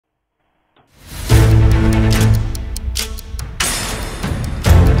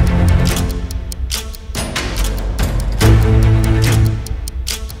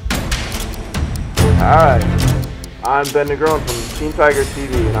I'm Ben Negron from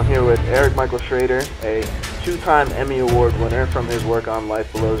TeenTigerTV, and I'm here with Eric Michael Schrader, a two-time Emmy Award winner from his work on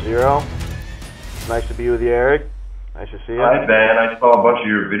Life Below Zero. Nice to be with you, Eric. Nice to see you. Hi, Ben. I saw a bunch of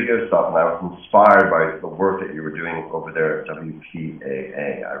your video stuff, and I was inspired by the work that you were doing over there at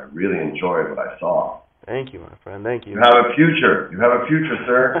WPAA. I really enjoyed what I saw. Thank you, my friend. Thank you. You have a future. You have a future,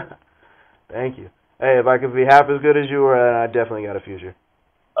 sir. Thank you. Hey, if I could be half as good as you were, I definitely got a future.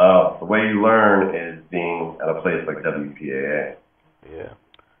 The way you learn is being at a place like WPAA. Yeah.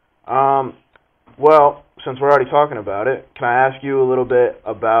 Well, since we're already talking about it, can I ask you a little bit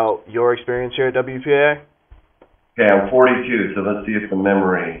about your experience here at WPAA? Okay, I'm 42, so let's see if the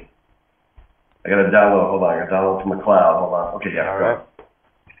memory... I got to download. Hold on. I got to download from the cloud. Hold on. Okay, yeah.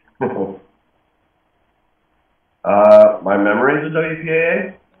 All right. My memories of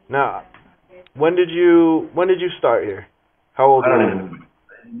WPAA? Now, when did you start here? How old were you?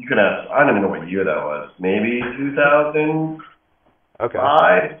 You could ask. I don't even know what year that was. Maybe 2005, Okay.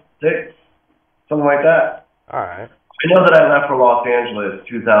 6, something like that. All right. I know that I left for Los Angeles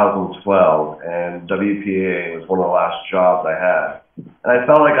 2012, and WPA was one of the last jobs I had. And I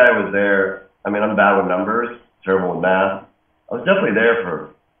felt like I was there. I mean, I'm bad with numbers, terrible with math. I was definitely there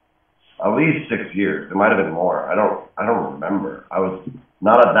for at least 6 years. It might have been more. I don't remember. I was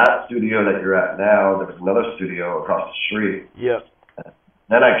not at that studio that you're at now. There was another studio across the street. Yep.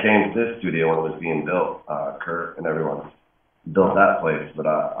 Then I came to this studio when it was being built. Kurt and everyone built that place. But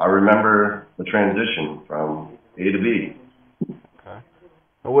I remember the transition from A to B. Okay.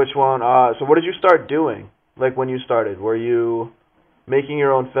 Which one? So what did you start doing? Like when you started, were you making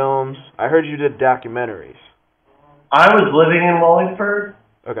your own films? I heard you did documentaries. I was living in Wallingford.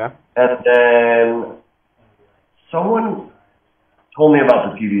 Okay. And then someone told me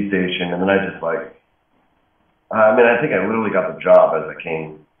about the TV station, and then I just I think I literally got the job as I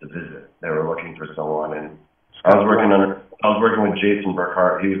came to visit. They were looking for someone, and I was working with Jason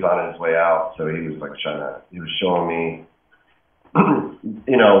Burkhart. He was on his way out, so he was showing me,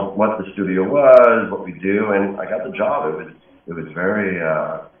 what the studio was, what we do, and I got the job. It was very,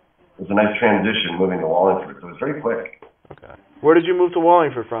 it was a nice transition moving to Wallingford. So it was very quick. Okay. Where did you move to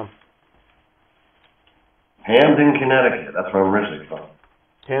Wallingford from? Hamden, Connecticut. That's where I'm originally from.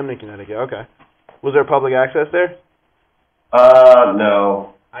 Hamden, Connecticut. Okay. Was there public access there?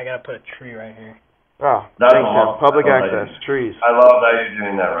 No. I gotta put a tree right here. Oh, That's thanks, awesome. public access, trees. I love that you're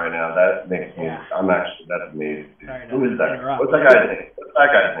doing that right now. That makes me, that's amazing. Sorry, Who is that? interrupt. What's that guy's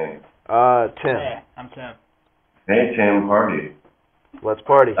name? Tim. Hey, I'm Tim. Hey, Tim, party. Let's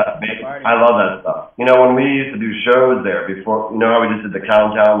party. That's amazing. I love that stuff. When we used to do shows there before, how we just did the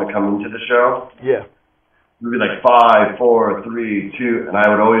countdown to come into the show? Yeah. We'd be like 5, 4, 3, 2, and I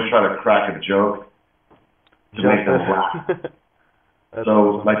would always try to crack a joke to make them laugh. So,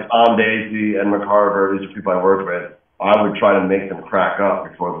 awesome. like Tom Daisy and McCarver, these are people I worked with, I would try to make them crack up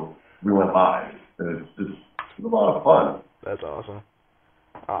before we went live. It was a lot of fun. That's awesome.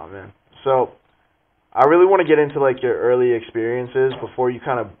 Oh, man. So, I really want to get into, your early experiences before you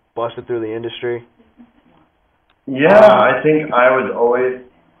kind of busted through the industry. Yeah, I think I was always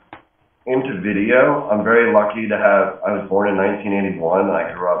into video. I'm very lucky to I was born in 1981, and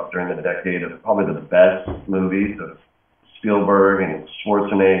I grew up during the decade of probably the best movies of Spielberg and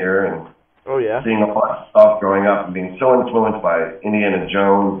Schwarzenegger, and oh yeah, seeing a lot of stuff growing up and being so influenced by Indiana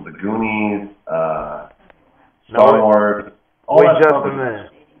Jones, The Goonies, Star Wars. Wait just a minute.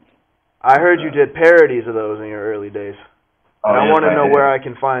 I heard you did parodies of those in your early days. And I want to know where I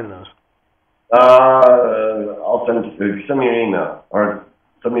can find those. I'll send it to you. Send me an email or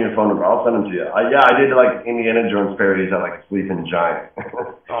send me your phone number. I'll send them to you. I did Indiana Jones parodies at Sleeping Giant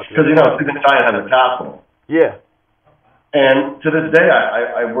because Sleeping Giant has a castle. Yeah. And to this day,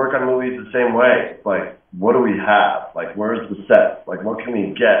 I work on movies the same way. What do we have? Where's the set? What can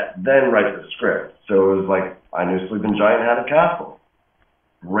we get? Then write the script. So it was I knew Sleeping Giant had a castle.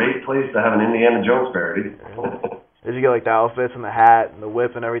 Great place to have an Indiana Jones parody. Did you get the outfits and the hat and the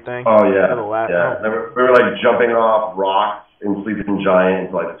whip and everything? Oh yeah, yeah. We were jumping off rocks in Sleeping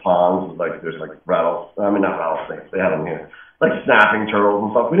Giant into ponds with there's not rattlesnakes. They had them here. Snapping turtles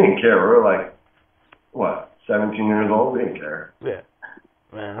and stuff. We didn't care. We were what? 17 years old, we didn't care. Yeah.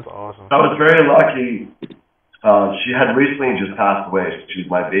 Man, that's awesome. I was very lucky. She had recently just passed away. She was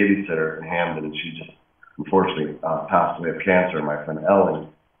my babysitter in Hamden, and she just unfortunately passed away of cancer, my friend Ellen.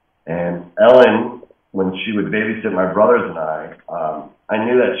 And Ellen, when she would babysit my brothers and I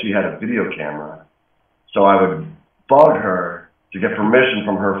knew that she had a video camera. So I would bug her to get permission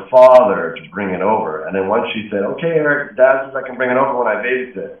from her father to bring it over. And then once she said, okay, Eric, Dad says I can bring it over when I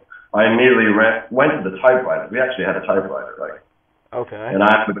babysit, I immediately went to the typewriter. We actually had a typewriter, okay. And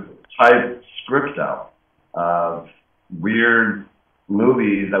I would type scripts out of weird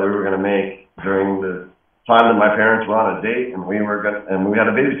movies that we were going to make during the time that my parents were on a date, and we had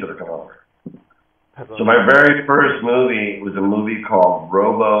a babysitter come over. So my very first movie was a movie called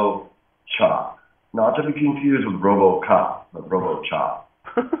Robo Chop, not to be confused with Robo Cop, but Robo Chop.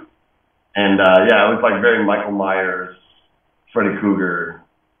 And yeah, it was like very Michael Myers, Freddy Krueger,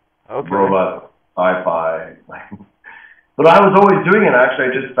 robot sci-fi. But I was always doing it. Actually,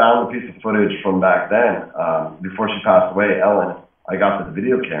 I just found a piece of footage from back then. Before she passed away, Ellen, I got the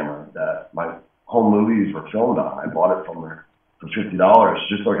video camera that my home movies were filmed on. I bought it from her for $50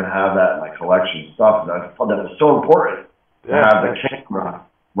 just so I could have that in my collection of stuff. And I thought that was so important to have the camera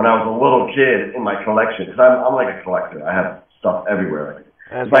when I was a little kid in my collection. Because I'm like a collector. I have stuff everywhere.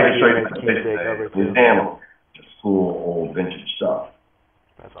 If I can show you my museum, just cool old vintage stuff.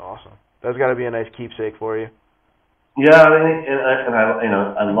 That's awesome. That's got to be a nice keepsake for you. Yeah, and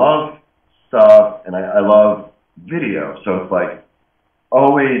I love stuff, and I love video. So it's like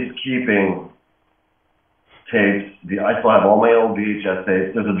always keeping tapes. I still have all my old VHS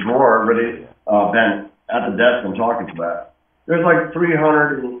tapes. There's a drawer ready, bent at the desk I'm talking to that. There's like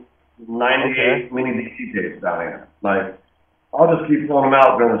 398 mini DV tapes down here. Like, I'll just keep pulling them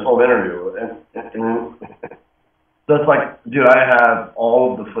out during this whole interview. And so it's like, dude, I have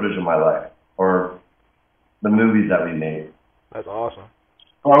all of the footage of my life, or the movies that we made. That's awesome.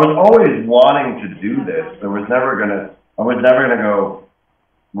 I was always wanting to do this. I was never gonna go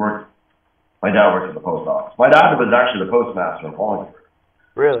work. My dad worked at the post office. My dad was actually the postmaster in Wallingford.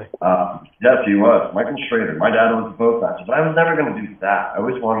 Really? Yes, he was. Michael Schrader. My dad was the postmaster, but I was never going to do that. I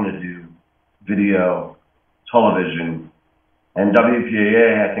always wanted to do video, television, and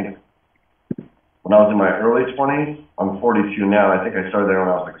WPAA. I think when I was in my early 20s, I'm 42 now. I think I started there when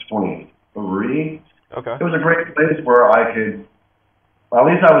I was like 23. Okay. It was a great place where I could, well, at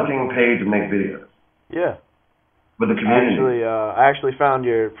least I was getting paid to make videos. Yeah. With the community. I actually found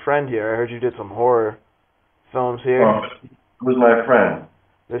your friend here. I heard you did some horror films here. Oh, who's my friend?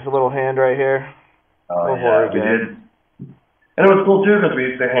 There's a little hand right here. Oh, yeah, we did. And it was cool, too, because we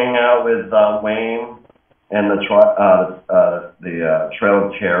used to hang out with Wayne and the Trail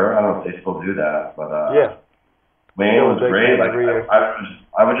of Terror. I don't know if they still do that, but yeah. Wayne was great. Like,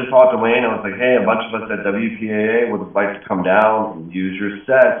 I would just talk to Wayne. I was like, hey, a bunch of us at WPAA would like to come down and use your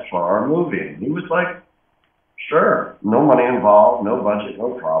sets for our movie. And he was like, sure. No money involved, no budget,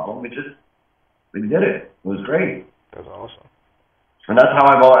 no problem. We did it. It was great. That's awesome. And that's how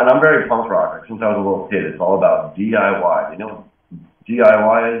and I'm very punk rock. Since I was a little kid, it's all about DIY. You know what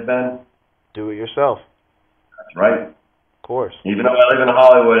DIY has been? Do it yourself. That's right. Of course. Even though I live in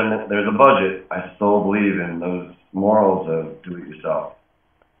Hollywood and there's a budget, I still believe in those morals of do it yourself.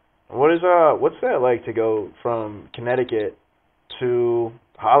 What's that like to go from Connecticut to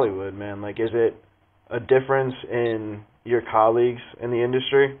Hollywood, man? Like, is it a difference in your colleagues in the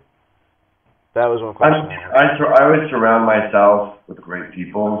industry? That was one question. I always surround myself with great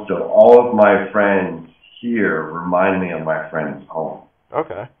people, so all of my friends here remind me of my friends home.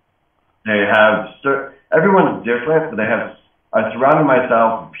 Okay. They have everyone's different, but I surrounded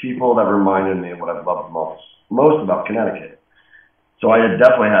myself with people that reminded me of what I've loved most about Connecticut. So I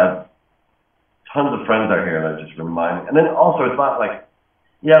definitely have tons of friends out here that just remind me. And then also, it's not like,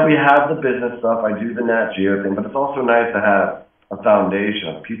 yeah, we have the business stuff. I do the Nat Geo thing, but it's also nice to have a foundation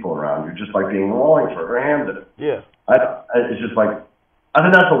of people around you, just like being in Wallingford or Hamden. Yeah. It's just like, I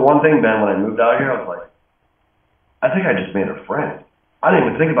think that's the one thing, Ben, when I moved out here, I was like, I think I just made a friend. I didn't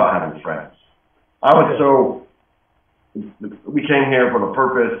even think about having friends. We came here for the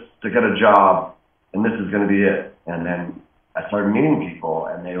purpose to get a job, and this is going to be it. And then I started meeting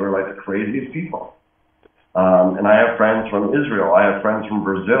people, and they were like the craziest people. And I have friends from Israel. I have friends from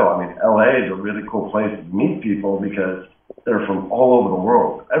Brazil. I mean, LA is a really cool place to meet people because they're from all over the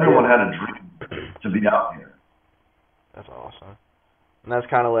world. Everyone had a dream to be out here. That's awesome. And that's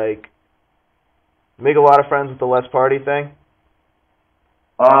kind of like, make a lot of friends with the less party thing?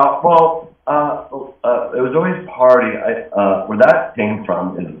 It was always party. Where that came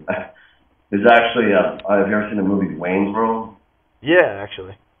from is actually, have you ever seen the movie Wayne's World? Yeah,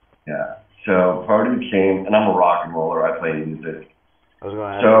 actually. Yeah. So party came, and I'm a rock and roller. I play music. I was going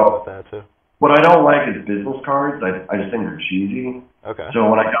to ask you about that, too. What I don't like is business cards. I just think they're cheesy. Okay. So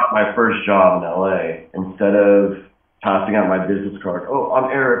when I got my first job in LA, instead of passing out my business card, oh,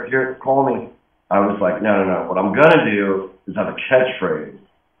 I'm Eric, here, call me. I was like, no. What I'm going to do is have a catchphrase,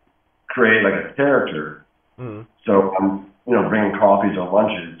 create like a character. Mm-hmm. So I'm, bringing coffees or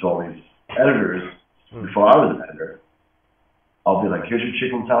lunches to all these editors before I was an editor. I'll be like, here's your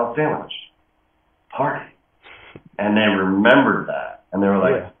chicken salad sandwich. Party. And they remembered that. And they were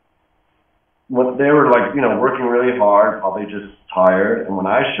like, when they were like, working really hard, probably just tired, and when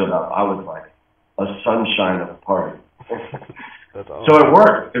I showed up, I was like a sunshine of the party. That's awesome. So it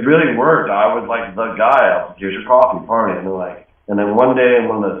worked. It really worked. I was like the guy. I was like, here's your coffee, party, and then one day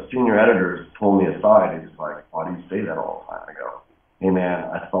one of the senior editors pulled me aside. He was like, why do you say that all the time? I go, hey man,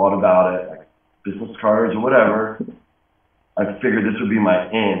 I thought about it, like business cards or whatever. I figured this would be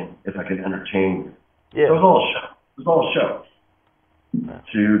my in if I could entertain you. Yeah. So it was all a show. It was all a show.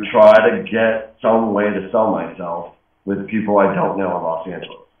 To try to get some way to sell myself with people I don't know in Los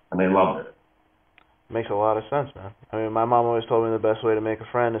Angeles. And they loved it. Makes a lot of sense, man. I mean, my mom always told me the best way to make a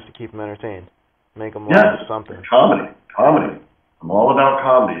friend is to keep them entertained. Make them laugh or something. Comedy. I'm all about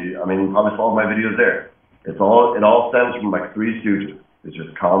comedy. I mean, you probably saw my videos there. It all stems from like Three Stooges. It's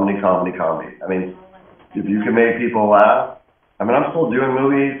just comedy. I mean, if you can make people laugh. I mean, I'm still doing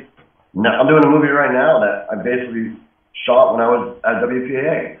movies. I'm doing a movie right now that I basically shot when I was at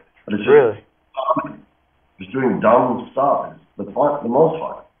WPAA. But it's just really comedy. Just doing dumb stuff. It's the most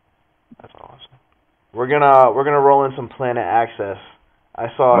fun. That's awesome. We're gonna roll in some Planet Access. I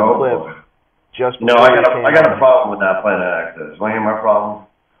saw a clip just before. No, I got a problem with that Planet Access. Want to hear my problem?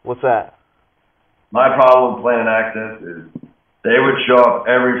 What's that? My problem with Planet Access is they would show up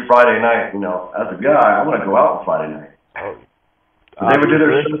every Friday night. As a guy, I want to go out on Friday night. Oh. They would do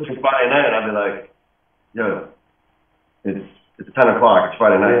their shows on Friday night, and I'd be like, yo, it's 10 o'clock. It's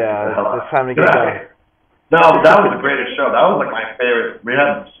Friday night. Yeah, it's time to get done. No, that was the greatest show. That was like my favorite. We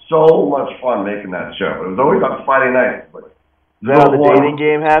had so much fun making that show. It was always on Friday night. But is that how the dating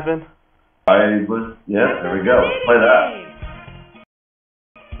game happened? There we go. Let's play that.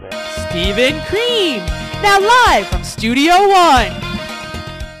 Stephen Cream, now live from Studio One.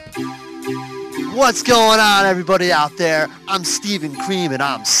 What's going on, everybody out there? I'm Stephen Cream, and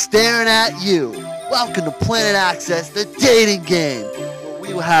I'm staring at you. Welcome to Planet Access, the dating game, where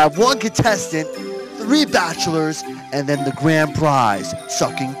we will have one contestant, 3 bachelors, and then the grand prize,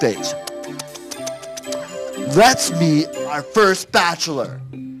 sucking face. Let's meet our first bachelor.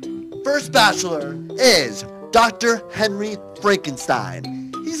 First bachelor is Dr. Henry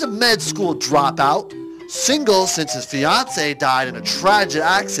Frankenstein. He's a med school dropout, single since his fiancée died in a tragic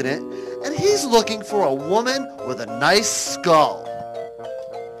accident, and he's looking for a woman with a nice skull.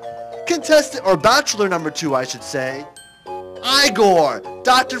 Contestant, or bachelor number 2, I should say, Igor,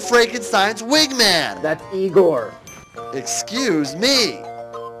 Dr. Frankenstein's wingman. That's Igor. Excuse me.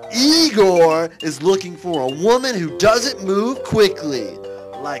 Igor is looking for a woman who doesn't move quickly,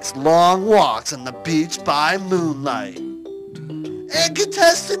 likes long walks on the beach by moonlight. And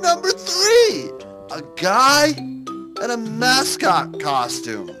contestant number 3, a guy in a mascot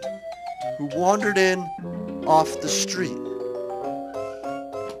costume who wandered in off the street.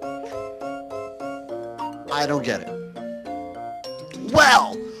 I don't get it.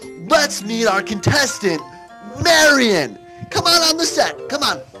 Well, let's meet our contestant, Marion. Come on the set. Come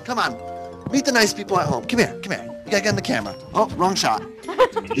on. Meet the nice people at home. Come here. You gotta get in the camera. Oh, wrong shot.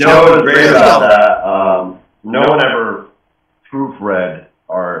 You know what was great about that? No one ever proofread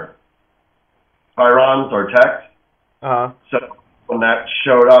our chirons, our text. So when that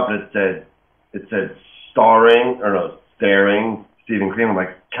showed up, it said staring Stephen Cream. I'm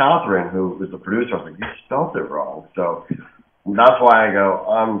like, Catherine, who was the producer, I was like, you spelled it wrong. So that's why I go,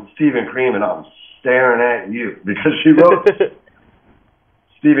 I'm Stephen Cream and I'm staring at you, because she wrote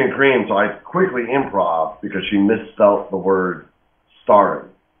Stephen Cream, so I quickly improv because she misspelled the word starring.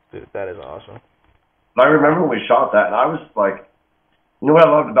 Dude, that is awesome. But I remember when we shot that, and I was like, you know what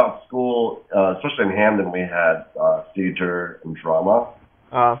I loved about school, especially in Hamden, we had theater and drama.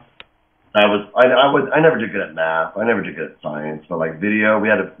 I never did good at math. I never did good at science. But like video, we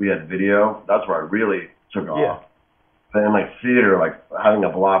had video. That's where I really took off. Yeah. And like theater, like having a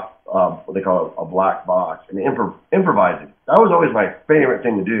block, what they call a black box, and improvising. That was always my favorite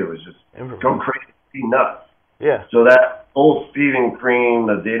thing to do. Was just go crazy, be nuts. Yeah. So that old Stephen Cream,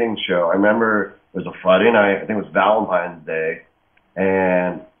 the dating show. I remember it was a Friday night. I think it was Valentine's Day,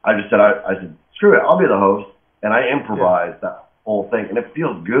 and I just said, I said, screw it, I'll be the host, and I improvised that whole thing, and it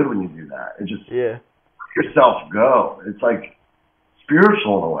feels good when you do that. It just let yourself go. It's like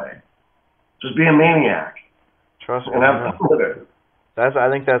spiritual in a way. Just be a maniac. Trust me. And have fun with it. I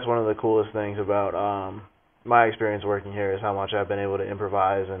think that's one of the coolest things about my experience working here, is how much I've been able to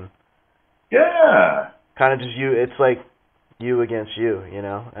improvise and kind of just you. It's like you against you, and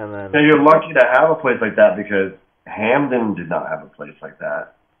then you're lucky to have a place like that, because Hamden did not have a place like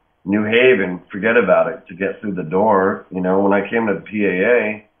that. New Haven, forget about it. To get through the door, when I came to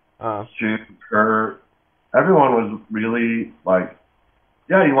PAA, everyone was really like,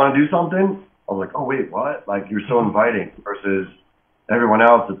 yeah, you want to do something? I was like, oh, wait, what? Like, you're so inviting, versus everyone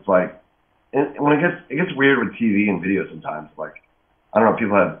else, it's like, and when it gets weird with TV and video sometimes. Like, I don't know,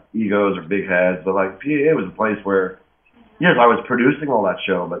 people have egos or big heads, but like PAA was a place where, yes, I was producing all that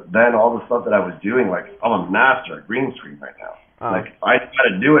show, but then all the stuff that I was doing, like, I'm a master at green screen right now. Like, I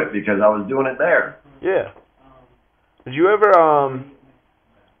had to do it because I was doing it there. Yeah. Did you ever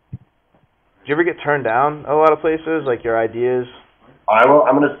get turned down a lot of places, like your ideas?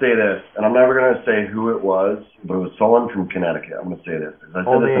 I'm going to say this, and I'm never going to say who it was, but it was someone from Connecticut. I'm going to say this. I said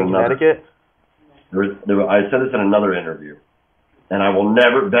Only this in Connecticut? I said this in another interview. And I will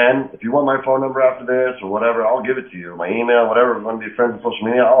never, Ben, if you want my phone number after this or whatever, I'll give it to you. My email, whatever, if you want to be friends on social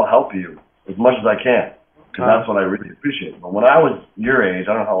media, I'll help you as much as I can. Because that's what I really appreciate. But when I was your age,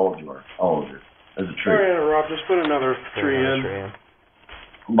 I don't know how old you are. How old are you? There's a tree. Sorry to interrupt. Just put another tree in.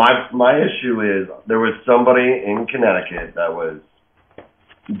 My issue is there was somebody in Connecticut that was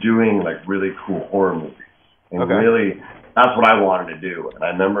doing like really cool horror movies. And really, that's what I wanted to do. And I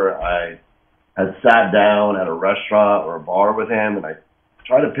remember I had sat down at a restaurant or a bar with him, and I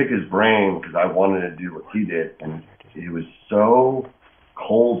tried to pick his brain because I wanted to do what he did. And he was so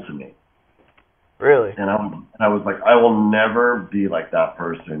cold to me. Really? And I was like, I will never be like that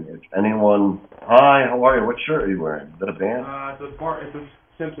person. If anyone, hi, how are you? What shirt are you wearing? Is that a band? It's a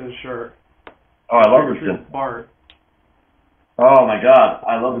Simpsons shirt. Oh, I love the Simpsons. Bart. Oh my God,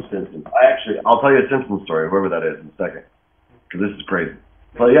 I love the Simpsons. I'll tell you a Simpsons story, whoever that is, in a second, because this is crazy.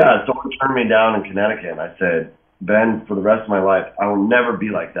 But yeah, someone turned me down in Connecticut, and I said, Ben, for the rest of my life, I will never be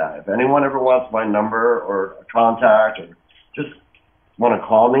like that. If anyone ever wants my number or a contact or just want to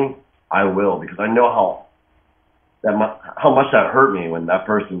call me, I will, because I know how much that hurt me when that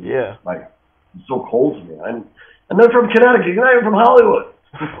person was so cold to me. And they're from Connecticut. You're not even from Hollywood.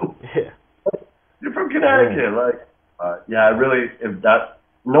 You're from Connecticut.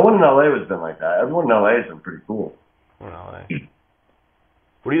 No one in LA has been like that. Everyone in LA has been pretty cool. What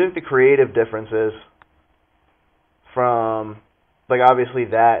do you think the creative difference is from, like, obviously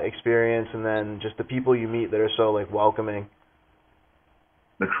that experience and then just the people you meet that are so, like, welcoming?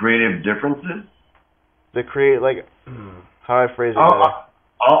 The creative differences? How do I phrase it?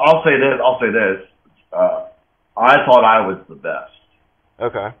 I'll say this. I thought I was the best.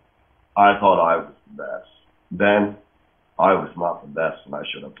 Okay. I thought I was the best. Then I was not the best when I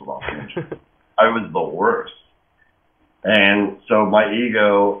showed up to Los Angeles. I was the worst. And so my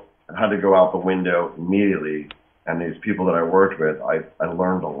ego had to go out the window immediately. And these people that I worked with, I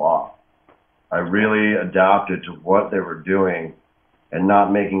learned a lot. I really adapted to what they were doing and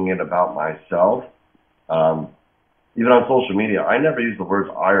not making it about myself. Even on social media, I never use the words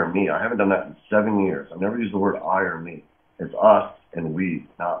I or me. I haven't done that in 7 years. I've never used the word I or me. It's us and we,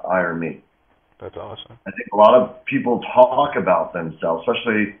 not I or me. That's awesome. I think a lot of people talk about themselves,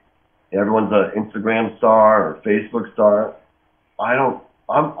 especially everyone's an Instagram star or Facebook star. I've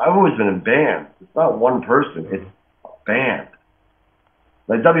always been in bands. It's not one person. It's a band.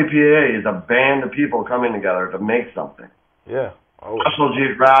 Like WPAA is a band of people coming together to make something. Yeah. National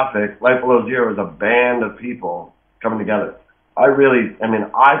Geographic, Life Below Zero is a band of people coming together.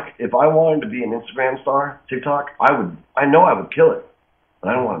 If I wanted to be an Instagram star, TikTok, I know I would kill it, but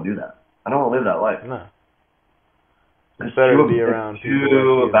I don't want to do that. I don't want to live that life. No. It's better to be around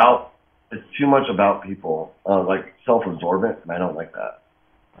people. It's too much about people, like self-absorbent, and I don't like that.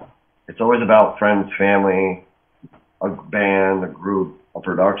 It's always about friends, family, a band, a group, a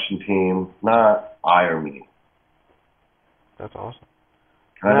production team, not I or me. That's awesome.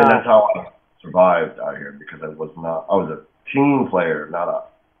 I think that's how I survived out here, because I was a team player, not a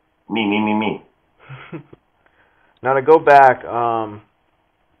me. Now to go back,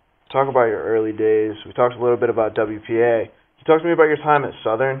 talk about your early days. We talked a little bit about WPA. Can you talk to me about your time at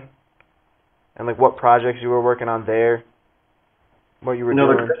Southern and like what projects you were working on there, what you were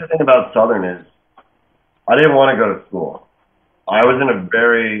doing? The crazy thing about Southern is I didn't want to go to school. I was in a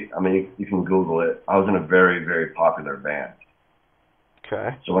very, you can Google it, I was in a very, very popular band.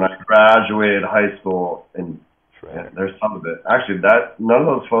 Okay. So when I graduated high school, and there's some of it. Actually, none of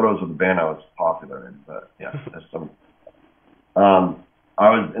those photos of the band I was popular in, but yeah, there's some. I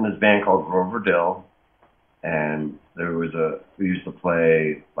was in this band called Grover Dill, and we used to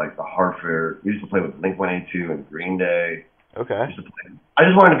play like the Hartford. We used to play with Blink-182 and Green Day. Okay. I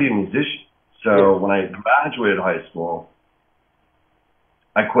just wanted to be a musician. So when I graduated high school,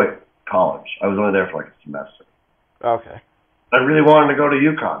 I quit college. I was only there for like a semester. Okay. I really wanted to go to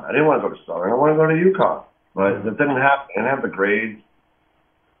UConn. I didn't want to go to Southern. I wanted to go to UConn. But that didn't happen. I didn't have the grades.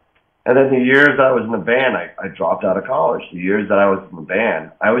 And then the years that I was in the band, I dropped out of college. The years that I was in the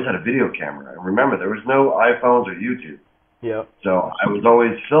band, I always had a video camera. And remember, there was no iPhones or YouTube. Yep. So I was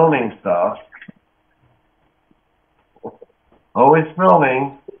always filming stuff. Always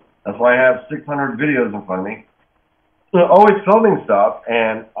filming. That's why I have 600 videos in front of me. So always filming stuff,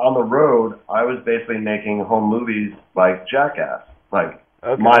 and on the road, I was basically making home movies like Jackass. Like,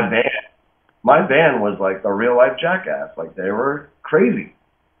 Okay. my band was like the real-life Jackass. Like, they were crazy.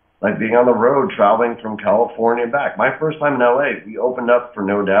 Like, being on the road, traveling from California back. My first time in L.A., we opened up for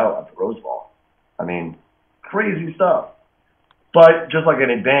No Doubt at the Rose Bowl. I mean, crazy stuff. But just like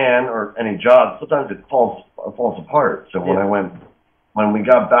any band or any job, sometimes it falls apart. So when we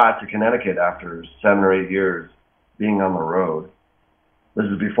got back to Connecticut after 7 or 8 years being on the road, this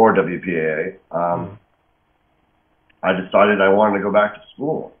is before WPAA, I decided I wanted to go back to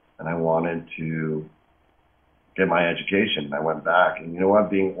school and I wanted to get my education. I went back, and you know what?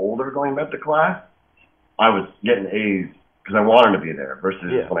 Being older, going back to class, I was getting A's because I wanted to be there. Versus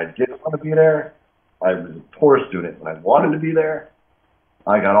when I didn't want to be there, I was a poor student. When I wanted to be there,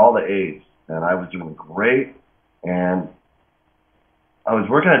 I got all the A's, and I was doing great. And I was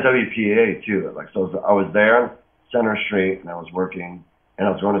working at WPAA too. Like, so I was there on Center Street, and I was working, and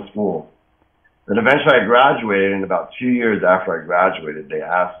I was going to school. Then eventually I graduated, and about 2 years after I graduated, they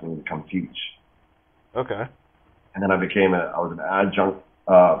asked me to come teach. Okay. And then I was an adjunct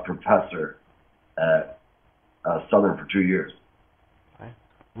professor at Southern for 2 years. Okay.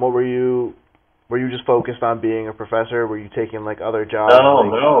 What were you just focused on being a professor? Were you taking like other jobs?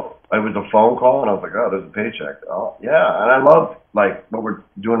 No. It was a phone call, and I was like, oh, there's a paycheck. Oh, yeah. And I love, like, what we're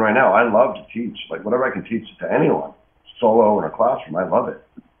doing right now. I love to teach. Like, whatever I can teach to anyone, solo in a classroom, I love it.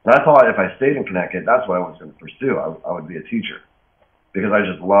 And I thought if I stayed in Connecticut, that's what I was going to pursue. I would be a teacher because I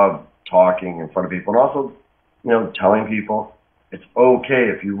just love talking in front of people, and also, you know, telling people it's okay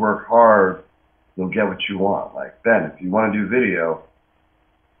if you work hard, you'll get what you want. Like, Ben, if you want to do video,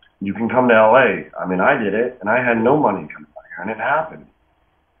 you can come to LA. I mean, I did it, and I had no money coming out here, and it happened.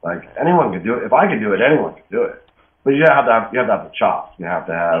 Like, anyone could do it. If I could do it, anyone could do it. But you have to have the chops. You have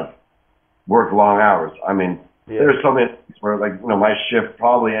to work long hours. I mean, there's so many where, like, you know, my shift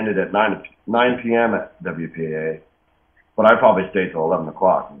probably ended at 9 p.m. at WPAA, but I probably stayed till 11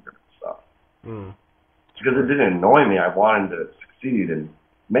 o'clock and different stuff. Because it didn't annoy me. I wanted to succeed and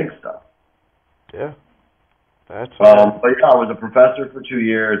make stuff. Yeah. That's but yeah, I was a professor for 2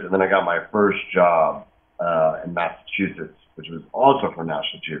 years, and then I got my first job in Massachusetts, which was also for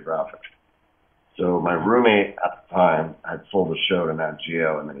National Geographic. So my roommate at the time had sold a show to Nat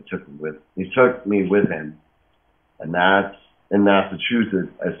Geo, and then he took me with him, and that's in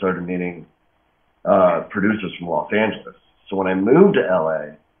Massachusetts. I started meeting producers from Los Angeles. So when I moved to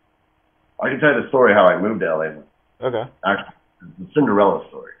LA, I can tell you the story how I moved to LA. Okay. Actually, it's the Cinderella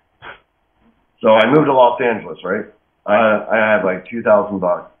story. So I moved to Los Angeles, right? I had like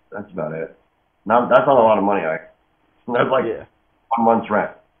 $2,000. That's about it. That's not a lot of money. That's like 1 month's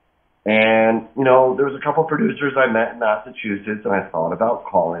rent. And, you know, there was a couple producers I met in Massachusetts, and I thought about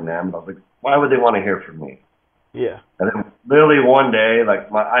calling them. But I was like, why would they want to hear from me? Yeah. And then literally one day,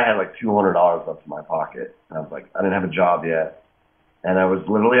 like, I had like $200 left in my pocket. And I was like, I didn't have a job yet. And I was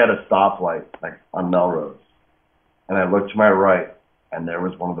literally at a stoplight, like, on Melrose. And I looked to my right, and there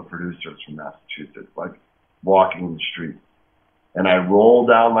was one of the producers from Massachusetts, like, walking the street. And I rolled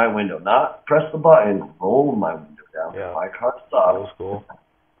down my window, not press the button, rolled my window down. Yeah. My car stopped. That was cool.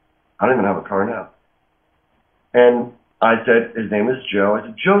 I don't even have a car now. And I said, his name is Joe. I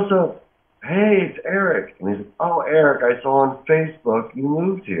said, Joseph, hey, it's Eric. And he said, oh, Eric, I saw on Facebook you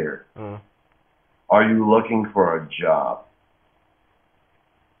moved here. Are you looking for a job?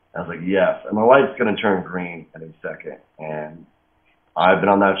 I was like, yes. And my light's going to turn green any second. And I've been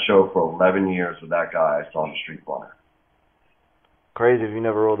on that show for 11 years with that guy I saw on the street corner. Crazy if you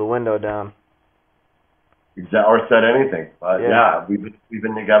never rolled the window down. Or said anything. But yeah, we've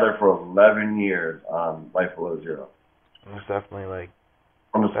been together for 11 years on Life Below Zero. It's definitely like...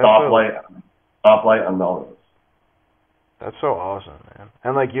 From the stoplight on Melrose. That's so awesome, man.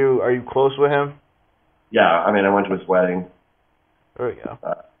 And like are you close with him? Yeah, I mean, I went to his wedding. There we go.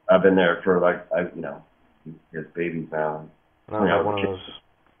 I've been there for his baby's now. Like one of those.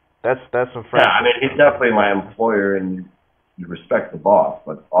 That's some friends. Yeah, I mean, he's definitely my employer, and you respect the boss,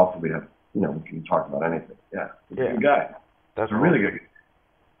 but also we have, we can talk about anything. Yeah, he's a good guy. That's a really good guy.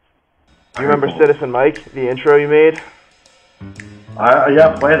 Do you remember Citizen Mike, the intro you made?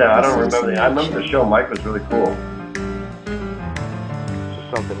 Yeah, play that. I don't remember. I remember the show. Mike was really cool. It's just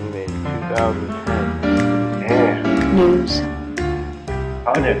something he made in 2010. Man. News.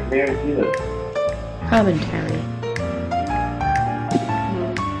 I didn't see this. Commentary.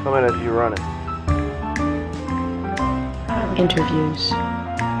 Come in as you run it. Interviews.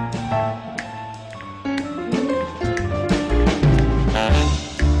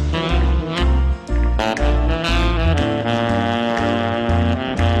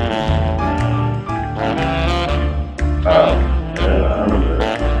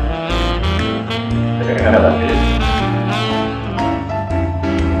 think I know that video.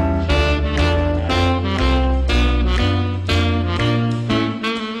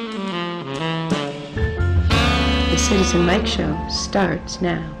 The Citizen Mike Show starts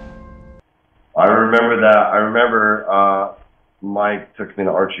now. I remember that. I remember Mike took me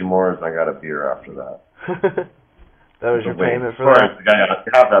to Archie Moore's and I got a beer after that. That was your payment for that? that? The guy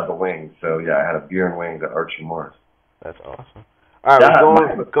had to have the wings, so yeah, I had a beer and wings at Archie Moore's. That's awesome. All right, yeah,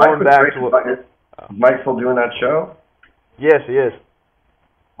 going back to what... Is Mike still doing that show? Yes, he is.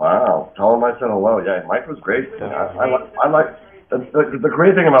 Wow. Tell him I said hello. Yeah, Mike was great. I like the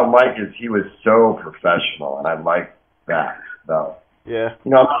great thing about Mike is he was so professional, and I like that. About, yeah.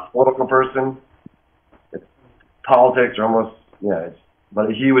 You know, I'm not a political person. It's politics are almost,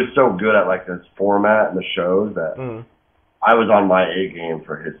 but he was so good at like this format and the shows that I was on my A game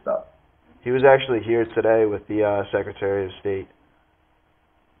for his stuff. He was actually here today with the Secretary of State.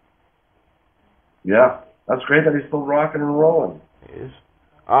 Yeah, that's great that he's still rocking and rolling. He is.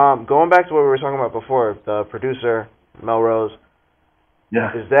 Going back to what we were talking about before, the producer, Melrose.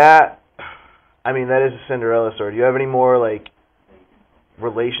 Yeah. Is that, I mean, that is a Cinderella story. Do you have any more, like,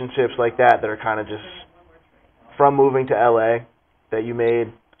 relationships like that are kind of just from moving to L.A. that you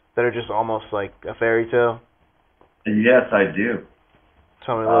made that are just almost like a fairy tale? Yes, I do.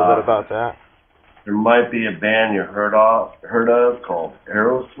 Tell me a little bit about that. There might be a band you heard of called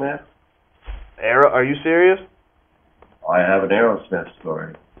Aerosmith. Are you serious? I have an Aerosmith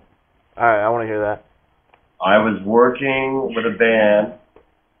story. All right, I want to hear that. I was working with a band.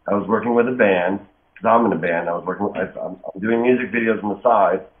 Because I'm in a band. I'm doing music videos on the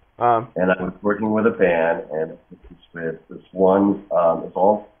side. And I was working with a band, and it's with this one, it's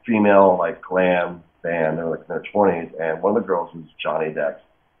all female, like, glam band. They're like in their 20s, and one of the girls was Johnny Depp's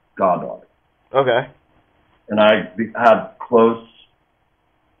goddaughter. Okay. And I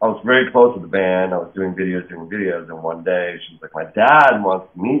was very close with the band. I was doing videos, and one day she was like, my dad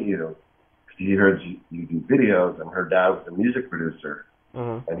wants to meet you, because he heard you do videos, and her dad was a music producer,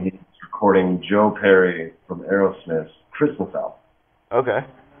 and he was recording Joe Perry from Aerosmith's Christmas album. Okay.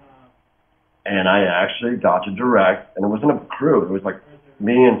 And I actually got to direct, and it wasn't a crew, it was like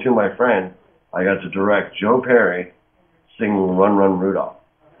me and two of my friends. I got to direct Joe Perry singing Run, Run, Rudolph.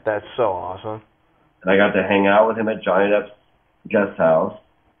 That's so awesome. And I got to hang out with him at Johnny Depp's guest house.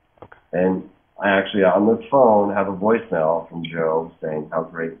 Okay. And I actually, on the phone, have a voicemail from Joe saying how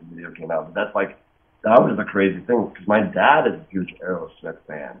great the video came out. But that was the crazy thing, because my dad is a huge Aerosmith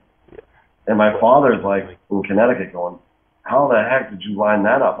fan. Yeah. And my father's like in Connecticut going, how the heck did you line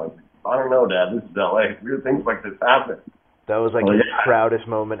that up? I was like, I don't know, Dad, this is LA. Weird things like this happen. That was like the proudest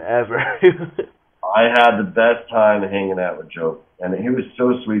moment ever. I had the best time hanging out with Joe. And he was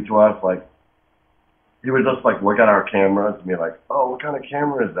so sweet to us. Like, he would just like look at our cameras and be like, oh, what kind of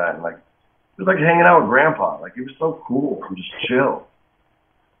camera is that? And like, it was like hanging out with Grandpa. Like, he was so cool and just chill.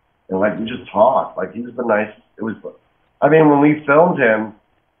 And like, we just talked. Like, he was the nicest. I mean, when we filmed him,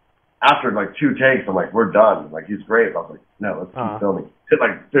 after like 2 takes, I'm like, we're done. Like, he's great. I was like, no, let's keep filming. Did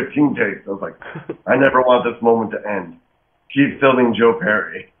like 15 takes. I was like, I never want this moment to end. Keep filming Joe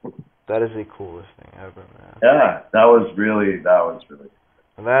Perry. That is the coolest thing ever, man. Yeah, that was really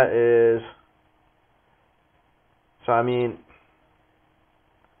And that is, so I mean,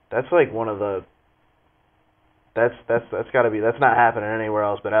 that's like one of the, that's got to be, that's not happening anywhere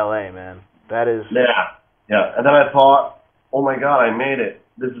else but LA, man. That is. Yeah. And then I thought, oh my God, I made it.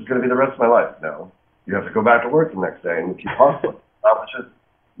 This is going to be the rest of my life. No, you have to go back to work the next day and keep hustling. That was just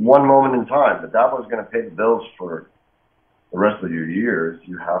one moment in time, but that was going to pay the bills for the rest of your years.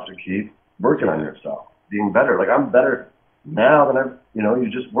 You have to keep working on yourself, being better. Like, I'm better now than you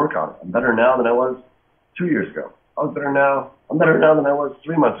just work on it. I'm better now than I was 2 years ago. I'm better now than I was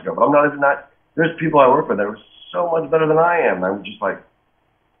 3 months ago. But I'm not even that. There's people I work with that are so much better than I am. I'm just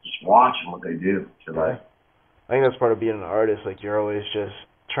watching what they do. I think that's part of being an artist. Like, you're always just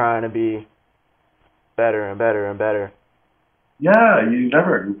trying to be better and better and better. Yeah, you're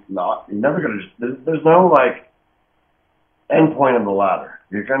never gonna there's no like end point of the ladder.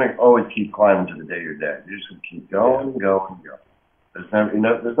 You're gonna always keep climbing to the day you're dead. You're just gonna keep going and going and going.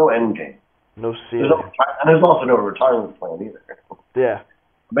 There's no end game. No ceiling. And there's also no retirement plan either. Yeah.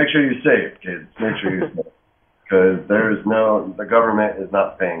 Make sure you save, kids. Make sure you save. Because the government is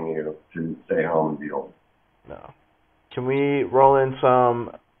not paying you to stay home and be old. No. Can we roll in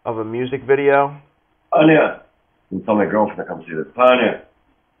some of a music video? Tanya. And tell my girlfriend to come see this. Tanya.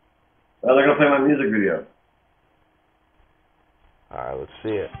 They're going to play my music video. All right, let's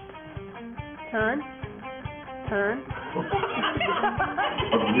see it. Turn. What's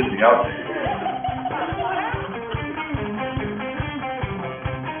the music out there?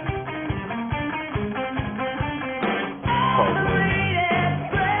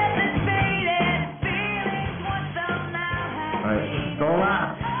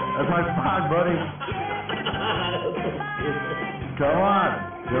 buddy. Come on,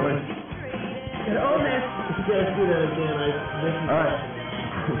 Billy. Good oldness. You guys do that again. All right.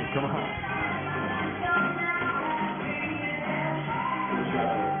 Come on.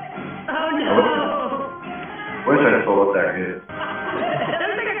 Oh no. Wish I could pull up that good.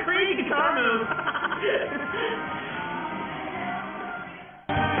 That's like a crazy guitar move.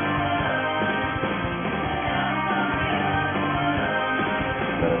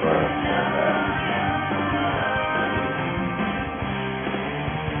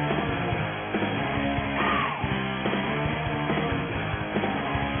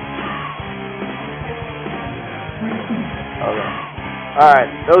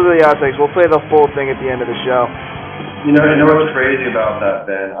 Alright, those are the outtakes. We'll play the full thing at the end of the show. You know what's crazy about that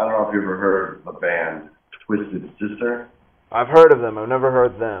band? I don't know if you've ever heard of the band Twisted Sister. I've heard of them. I've never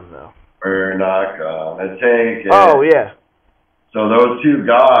heard them, though. We're not gonna take it. Oh, yeah. So those two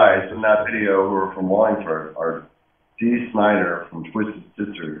guys in that video who are from Wallingford are Dee Snider from Twisted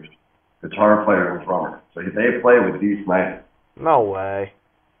Sisters, guitar player and drummer. So they play with Dee Snider. No way.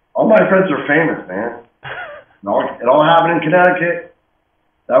 All my friends are famous, man. It all happened in Connecticut.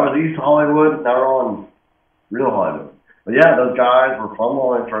 That was East Hollywood. Now we're on real Hollywood. But yeah, those guys were from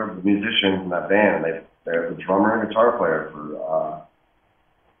Wallingford, the musicians in that band. They're the drummer and guitar player for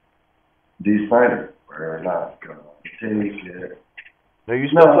Dee Snider. We're not gonna take it. Are you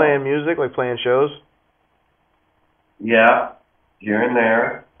still playing music, like playing shows? Yeah, here and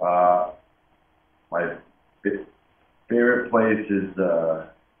there. My favorite place is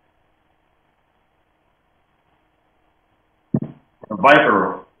Viper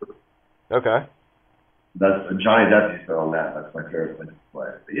Room. Okay. That's Johnny Depp film. That's my favorite place to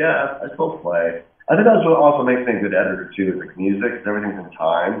play. But yeah, I still play. I think that's what also makes me a good editor too. Is like music, 'cause everything's in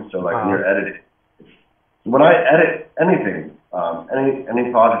time. So like when you're editing, when I edit anything,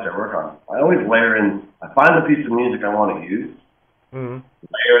 any project I work on, I always layer in. I find the piece of music I want to use,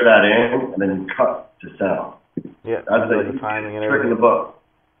 layer that in, and then cut to sound. Yeah, that's the timing and trick in the book.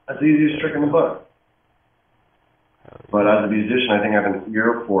 That's the easiest trick in the book. But as a musician, I think I have an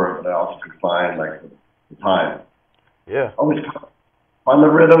ear for it, but I also can find like the time. Yeah. Always find the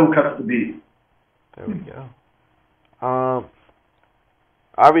rhythm, cut to the beat. There we go.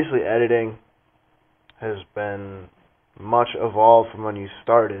 Obviously, editing has been much evolved from when you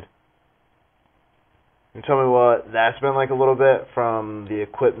started. Can you tell me what that's been like a little bit, from the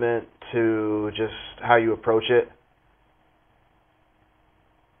equipment to just how you approach it?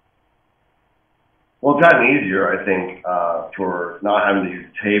 Well, it's gotten easier, I think, for not having to use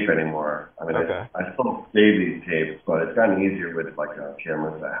tape anymore. I mean, okay. I still save these tapes, but it's gotten easier with like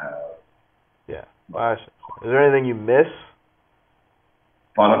cameras I have. Yeah. Is there anything you miss?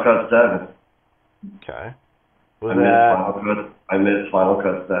 Final Cut 7. Okay. I miss Final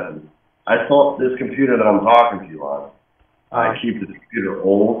Cut 7. I thought this computer that I'm talking to you on, I keep this computer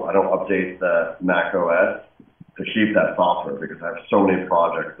old. I don't update the Mac OS to keep that software because I have so many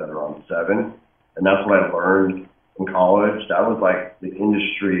projects that are on 7. And that's what I learned in college. That was like the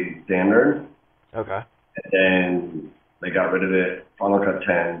industry standard. Okay. And then they got rid of it. Final Cut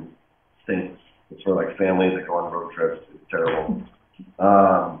 10 stinks. It's for like families that go on road trips. It's terrible.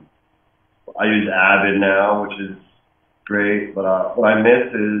 I use Avid now, which is great. But what I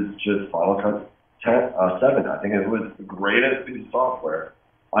miss is just Final Cut 7. I think it was the greatest piece of software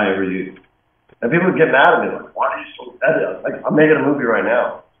I ever used. And people would get mad at me, like, why are you so edit? Like, I'm making a movie right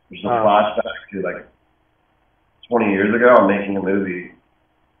now. There's a flashback to like 20 years ago. I'm making a movie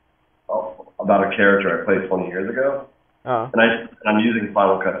about a character I played 20 years ago. And I'm using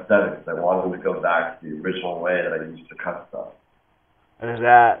Final Cut 7 because I wanted to go back to the original way that I used to cut stuff. And is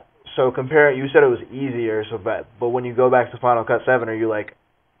that, so compare, you said it was easier, but when you go back to Final Cut 7, are you like,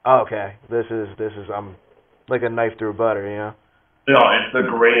 oh, okay, this is like a knife through butter, you know? No, it's the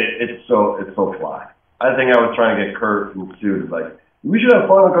great, it's so fly. I think I was trying to get Kurt from Stu, like, we should have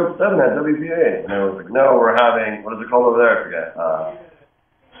Final Cut 7 at WPAA. And I was like, no, we're having, what is it called over there? I forget.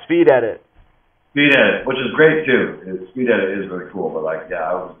 Speed Edit. Speed Edit, which is great too. Speed Edit is really cool, but like, yeah,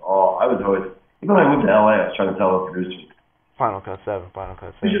 I was always, even when I moved to LA, I was trying to tell the producers. Final Cut 7, Final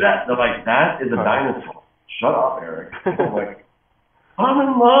Cut 7. They're like, that is a dinosaur. Shut up, Eric. I'm like, I'm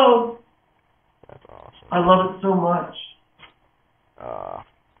in love. That's awesome. I love it so much.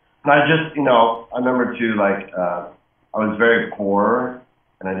 And I just, I remember too, like, I was very poor,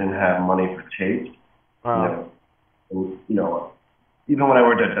 and I didn't have money for tapes. Even when I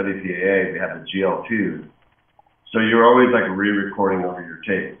worked at WPAA, we had the GL2s. So you were always like re-recording over your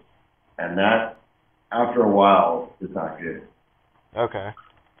tapes. And that, after a while, is not good. Okay.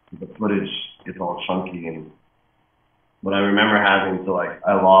 The footage gets all chunky. But I remember having to, like,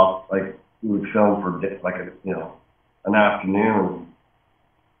 I lost, like, we would film for like an afternoon.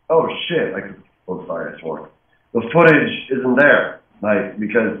 Oh shit! Like, oh sorry, I swore. The footage isn't there, like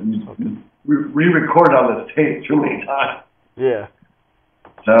because we re-recorded on this tape too many times. Yeah.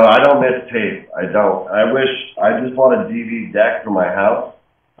 So I don't miss tape. I don't. I just bought a DV deck for my house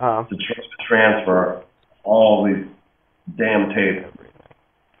to transfer all these damn tapes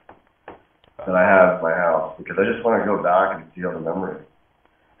that I have in my house because I just want to go back and see all the memories.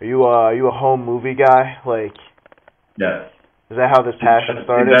 Are you a home movie guy? Like, yes. Is that how this passion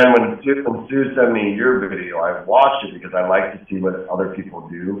started? And then when Sue sent me your video, I watched it because I like to see what other people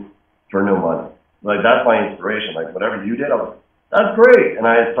do for no money. Like, that's my inspiration. Like, whatever you did, I was, that's great. And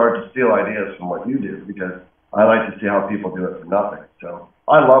I start to steal ideas from what you do because I like to see how people do it for nothing. So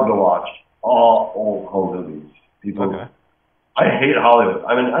I love to watch all old home movies. People. Okay. I hate Hollywood.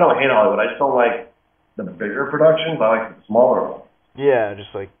 I mean, I don't hate Hollywood. I just don't like the bigger productions. I like the smaller ones. Yeah,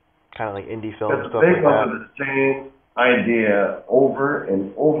 just like kind of like indie films and stuff like that. The big ones are the same idea over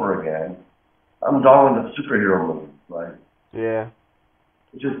and over again. I'm done with the superhero movies. Like, yeah,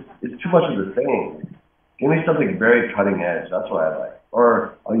 it's too much of the same. Give me something very cutting edge. That's what I like.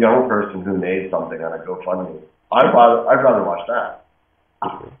 Or a young person who made something on a GoFundMe. I'd rather watch that.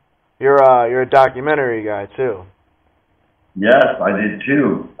 You're a documentary guy too. Yes, I did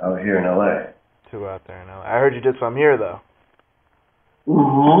 2 out here in LA. 2 out there in LA. I heard you did some here though.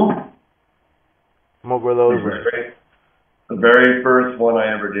 What were those? Great. The very first one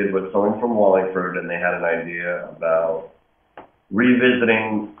I ever did was someone from Wallingford, and they had an idea about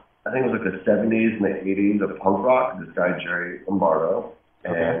revisiting, I think it was like the 70s and the 80s of punk rock, this guy Jerry Lombardo.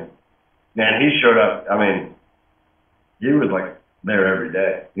 And man, he showed up, I mean, he was like there every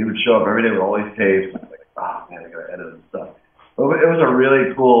day. He would show up every day with all these tapes. I was like, man, I gotta edit this stuff. But it was a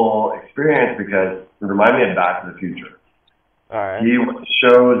really cool experience because it reminded me of Back to the Future. All right. He went to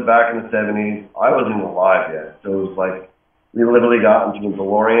shows back in the 70s. I wasn't even alive yet. So it was like we literally got into a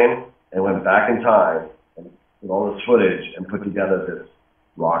DeLorean and went back in time and with all this footage and put together this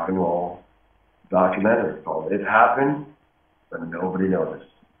rock and roll documentary called It Happened, But Nobody Noticed.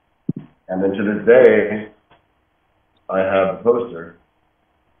 And then to this day, I have the poster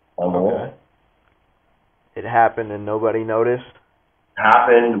on the wall. It happened and nobody noticed?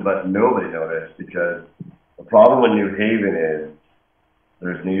 Happened, but nobody noticed because the problem with New Haven is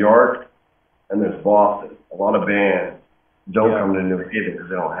there's New York and there's Boston. A lot of bands don't come to New Haven because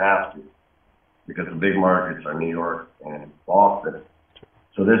they don't have to, because the big markets are New York and Boston.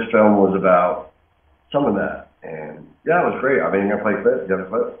 So this film was about some of that, and yeah, it was great. I mean, you're gonna play clips. You have a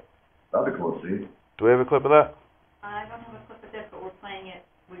clip? That'd be cool to see. Do we have a clip of that? I don't have a clip of this, but we're playing it.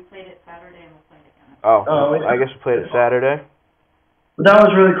 We played it Saturday and we'll play it again. Oh, I guess we played it Saturday. But that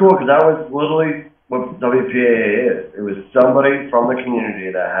was really cool because that was literally what WPAA is. It was somebody from the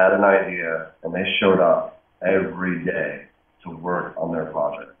community that had an idea and they showed up every day to work on their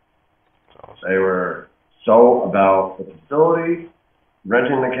project. Awesome. They were so about the facility,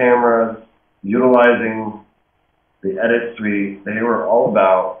 renting the cameras, utilizing the edit suite. They were all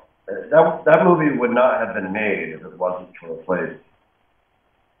about that movie would not have been made if it wasn't for a place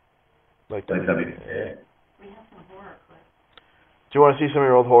like WPAA. We have some horror clips. Do you want to see some of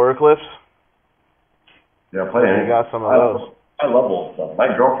your old horror clips? Yeah, play it. You got some of those. I love old stuff. My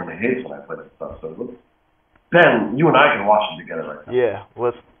girlfriend hates when I play this stuff. So Ben, you and I can watch it together right now. Yeah,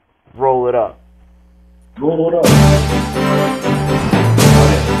 let's roll it up. Roll it up.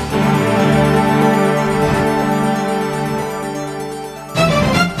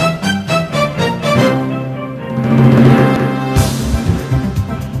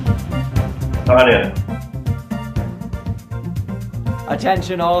 Tanya.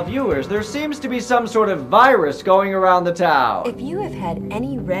 Attention all viewers, there seems to be some sort of virus going around the town. If you have had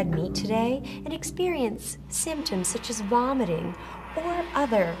any red meat today and experience symptoms such as vomiting or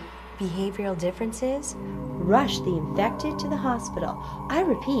other behavioral differences, rush the infected to the hospital. I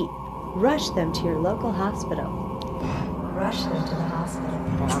repeat, rush them to your local hospital. Rush them to the hospital.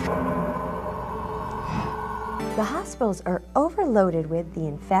 The hospitals are overloaded with the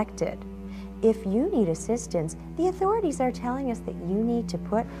infected. If you need assistance, the authorities are telling us that you need to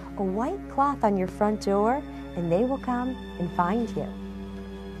put a white cloth on your front door and they will come and find you.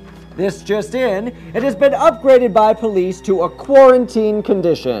 This just in, it has been upgraded by police to a quarantine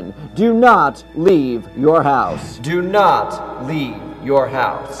condition. Do not leave your house. Do not leave your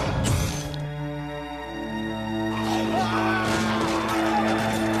house.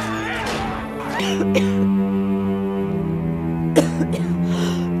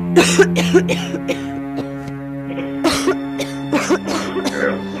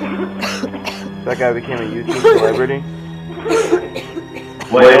 That guy became a YouTube celebrity.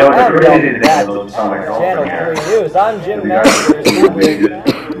 Well, you know, the And crazy welcome thing back is to those comic Channel girlfriend 3 here. News. I'm Jim You guys Masters see here with Regis,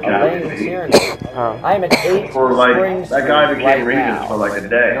 Elaine Tierney. I'm at 8 for like, Spring that guy Street became right Regis now. for like a day.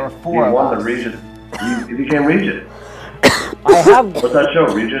 There are He 4 of won the us. Regis. He became Regis. I have What's that show?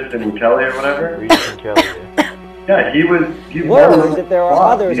 Regis and Kelly or whatever? Regis and Kelly. Yeah, he won learned that there are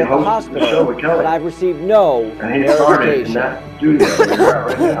spot. others He at the hosted hospital, show with Kelly. but I've received no And he started in verification. that studio where you're at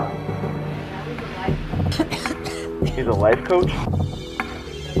right now. He's a life coach?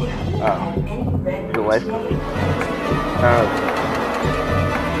 Oh. He's a life coach?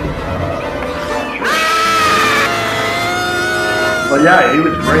 But yeah, he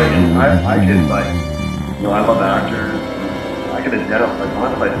was great. I could like, you know, I love actors. I could identify, like,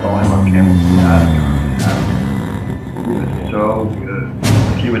 once I saw him on camera, he was so good.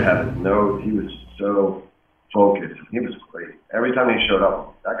 Like, he would have his notes. He was so focused. He was great. Every time he showed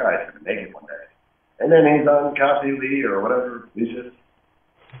up, that guy's gonna make it one day. And then he's on Kathy Lee or whatever.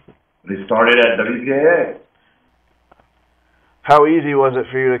 He started at WPAA. How easy was it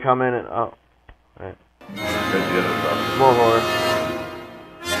for you to come in and right. More horror.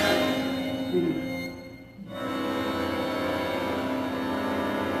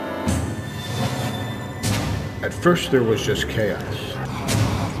 At first there was just chaos.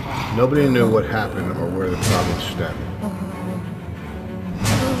 Nobody knew what happened or where the problem stemmed.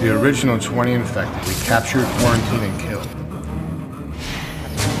 The original 20 infected, we captured, quarantined, and killed.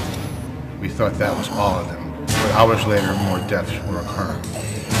 We thought that was all of them, but hours later more deaths were occurring.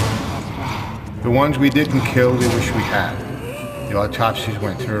 The ones we didn't kill, we wish we had. The autopsies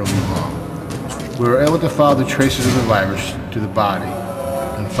went terribly wrong. We were able to follow the traces of the virus to the body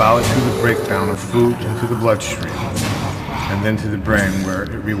and follow it through the breakdown of food into the bloodstream and then to the brain where it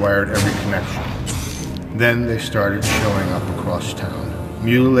rewired every connection. Then they started showing up across town.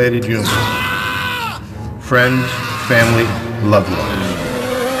 Mutilated humans. Friends, family, loved ones.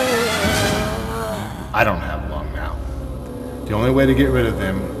 I don't have long now. The only way to get rid of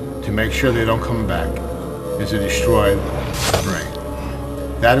them, to make sure they don't come back, is to destroy the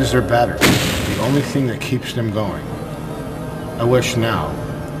brain. That is their battery, the only thing that keeps them going. I wish now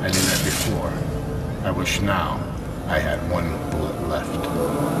I knew that before. I wish now I had one bullet left.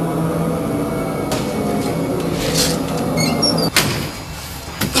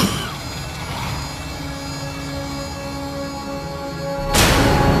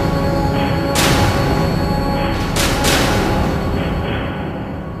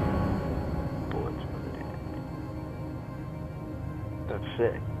 That's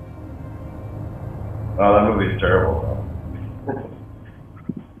sick. Oh, that movie's terrible, though.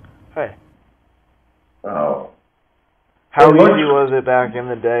 Hey. Oh. How easy was it back in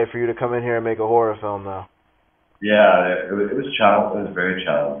the day for you to come in here and make a horror film, though? Yeah, it was challenging. It was very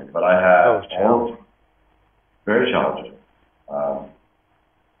challenging, but I had very challenging.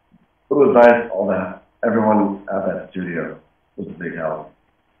 It was nice. Everyone at that studio was a big help.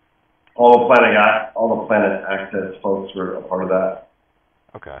 All the Planet Access folks were a part of that.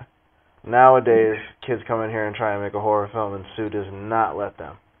 Okay. Nowadays, kids come in here and try and make a horror film, and Sue does not let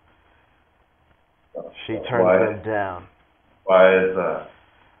them. She turns them down. Why is that?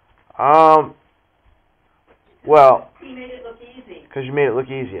 Well, He made it look easy. because you made it look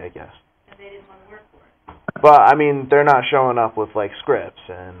easy, I guess. And they didn't want to work for it. But, I mean, they're not showing up with, like, scripts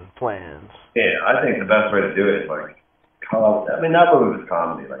and plans. Yeah, I think the best way to do it is, like, I mean, that movie was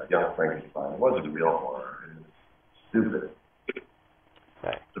comedy, like Young Frankenstein. It wasn't real horror. It was stupid.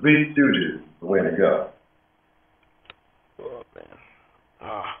 Right. The Three Stooges is the way to go. Oh, man.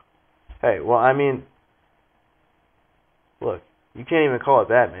 Oh. Hey, well, I mean, look, you can't even call it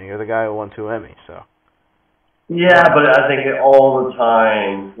that, man. You're the guy who won 2 Emmys, so. Yeah, but I think all the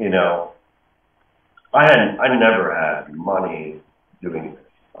time, you know, I never had money doing this.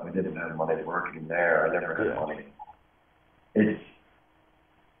 I didn't have money working there. I never had money.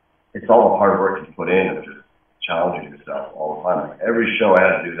 It's all the hard work you put in of just challenging yourself all the time. Like every show I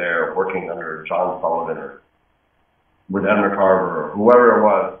had to do there, working under John Sullivan or with Edna Carver or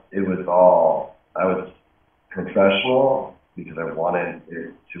whoever it was all, I was professional because I wanted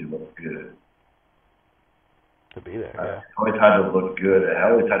it to look good. To be there, yeah. I always had to look good. I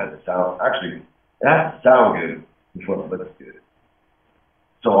always had to sound, actually, it has to sound good before it looks good.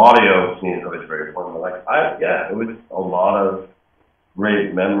 So audio to me is always very important. Like, it was a lot of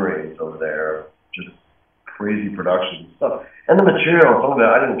great memories over there, just crazy production and stuff. And the material, some of it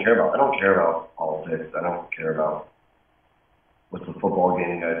I didn't care about. I don't care about politics. I don't care about what's the football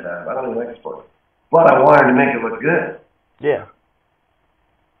game you guys have. I don't even like sports. But I wanted to make it look good. Yeah.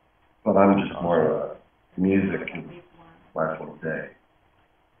 But I'm just more of a music and my full day.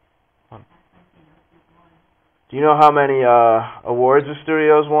 Do you know how many awards the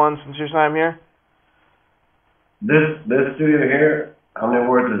studio's won since your time here? This studio here, how many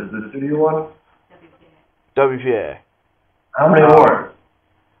awards has this studio won? WPAA. How many awards?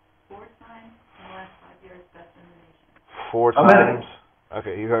 4 times in the last 5 years, best in the nation. 4 How times? many?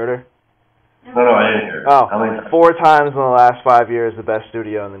 Okay, you heard her? No, I didn't hear. Oh, how many times? 4 times in the last 5 years, the best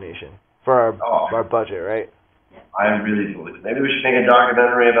studio in the nation. For our budget, right? I really believe it. Maybe we should make a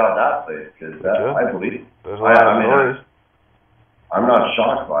documentary about that place, because I believe it. There's a lot of stories. I'm not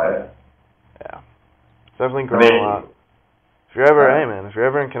shocked by it. Yeah. It's definitely grown a lot. If you're ever, hey man, if you're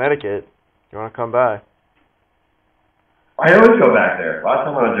ever in Connecticut, you want to come by. I always go back there. Last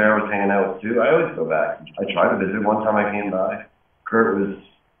time I was there, I was hanging out with Stu. I always go back. I tried to visit. One time I came by. Kurt was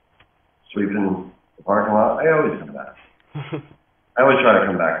sweeping the parking lot. I always come back. I always try to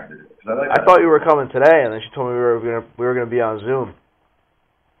come back and visit. I thought you were coming today, and then she told me we were gonna be on Zoom.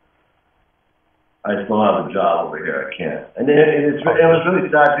 I still have a job over here. I can't. And it was really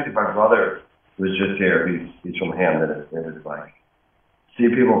sad too. My brother was just here. He's from Hamden. It was like see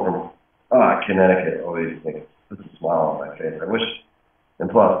people from Connecticut always think puts a smile on my face. I wish. And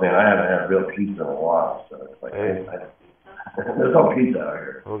plus, man, I haven't had real pizza in a while, so it's like there's no pizza out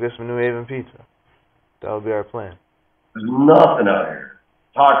here. We'll get some New Haven pizza. That would be our plan. There's nothing out here.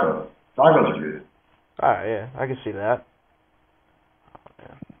 Tacos. Tacos are good. Alright, yeah, I can see that.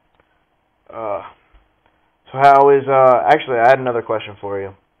 So how is, actually, I had another question for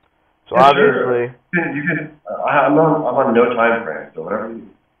you. So yeah, obviously... Sure. You can, I'm on no time frame, so whatever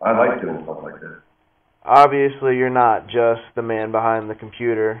I like doing stuff like this. Obviously, you're not just the man behind the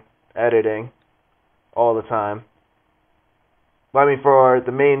computer editing all the time. But I mean, for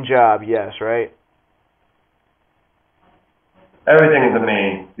the main job, yes, right? Everything is the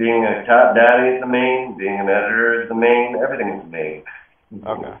main. Being a cat daddy is the main. Being an editor is the main. Everything is the main.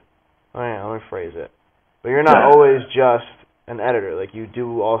 Okay. Oh, yeah, let me phrase it. But you're not always just an editor. Like, you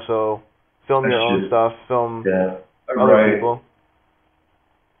do also film your own stuff, film other people.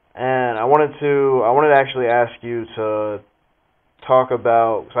 And I wanted to actually ask you to talk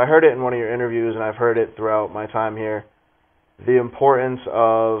about, because I heard it in one of your interviews, and I've heard it throughout my time here, the importance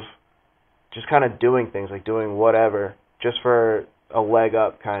of just kind of doing things, like doing whatever, just for a leg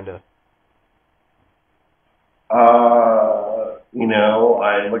up, kind of. You know,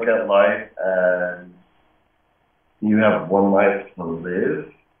 I look at life as you have one life to live.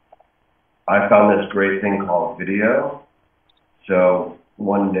 I found this great thing called video. So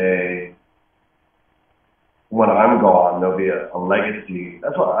one day, when I'm gone, there'll be a legacy.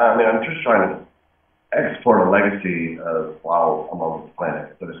 That's what I mean. I'm just trying to export a legacy of while I'm on this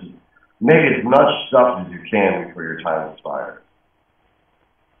planet. So make as much stuff as you can before your time expires.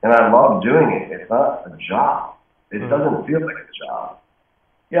 And I love doing it. It's not a job. It doesn't feel like a job.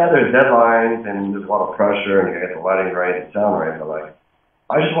 Yeah, there's deadlines and there's a lot of pressure and you get the lighting right and sound right, but like,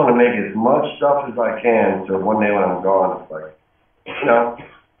 I just want to make as much stuff as I can so one day when I'm gone, it's like, you know,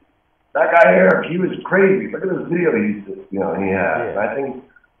 that guy Eric, he was crazy. Look at this video he used to, he had. And I think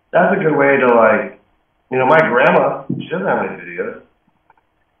that's a good way to like, my grandma, she doesn't have any videos.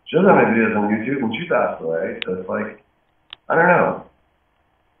 She doesn't have any videos on YouTube and she passed away. So it's like, I don't know.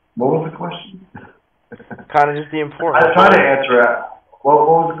 What was the question? Kind of just the importance. I was trying to answer it. What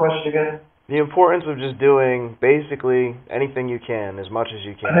was the question again? The importance of just doing basically anything you can, as much as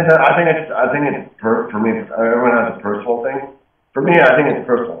you can. I think it's for me. Everyone has a personal thing. For me, I think it's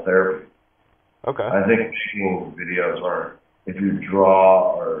personal therapy. Okay. I think making videos, or if you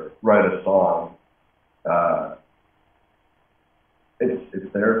draw or write a song,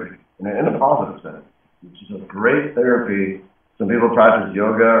 it's therapy in a positive sense. It's just a great therapy. Some people practice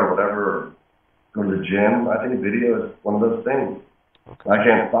yoga or whatever, or go to the gym. I think video is one of those things. Okay. I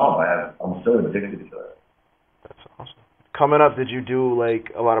can't stop. I'm so addicted to it. That's awesome. Coming up, did you do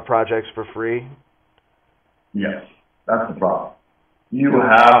like a lot of projects for free? Yes, that's the problem. You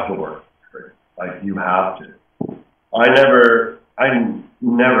have to work for free. Like you have to. I never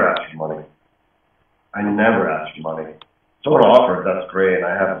ask for money. I never ask for money. Someone offers, that's great, and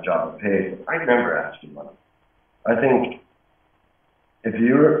I have a job that pays. But I never ask for money. I think if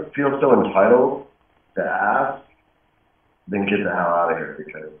you feel so entitled to ask, then get the hell out of here,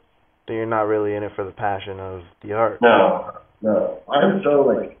 because so you're not really in it for the passion of the art. No. I'm so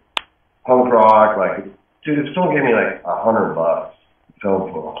like punk rock, like dude, if someone gave me like $100 to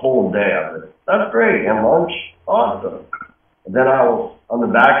film for a whole day, I'd be like, that's great, and lunch, awesome. And then I will, on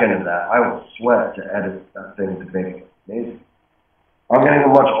the back end of that, I will sweat to edit that thing to make it amazing. I'm getting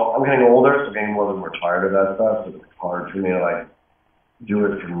older, so I'm getting a little bit more tired of that stuff, so it's hard for me to like do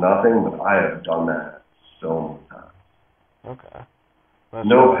it for nothing, but I have done that so many times. Okay.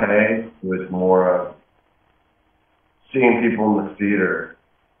 No pay. It was more of seeing people in the theater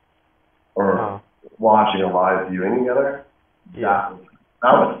or watching a live viewing together, that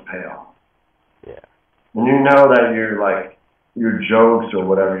was the payoff. Yeah. When you know that your jokes or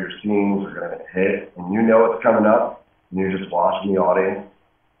whatever your scenes are going to hit, and you know it's coming up, and you're just watching the audience,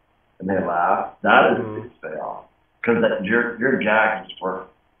 and they laugh, that is the biggest payoff. Because your gag just works.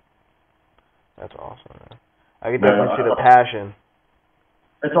 That's awesome, man. I could definitely see the passion.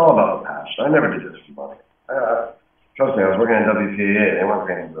 It's all about the passion. I never did this for money. Trust me, I was working at WPAA. They weren't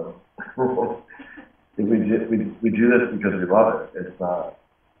paying me. we do this because we love it. It's not.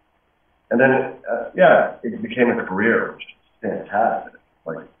 And then, it became a career, which is fantastic.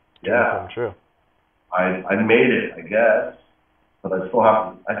 Like, True. I made it, I guess, but I still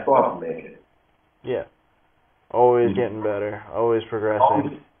have to make it. Yeah. Always getting better. Always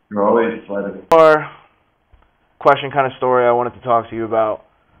progressing. You're always sliding. Question kind of story I wanted to talk to you about.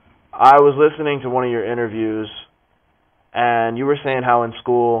 I was listening to one of your interviews, and you were saying how in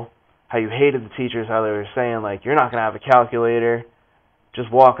school, how you hated the teachers, how they were saying, like, you're not going to have a calculator, just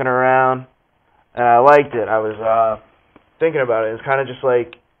walking around. And I liked it. I was thinking about it. It's kind of just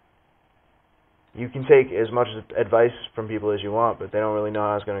like, you can take as much advice from people as you want, but they don't really know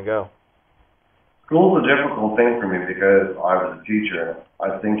how it's going to go. School's a difficult thing for me because I was a teacher.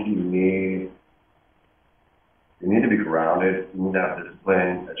 I think you need to be grounded. You need to have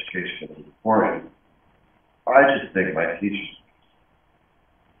discipline. Education is important. I just think my teachers,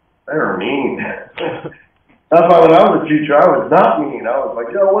 they were mean. That's why when I was a teacher, I was not mean. I was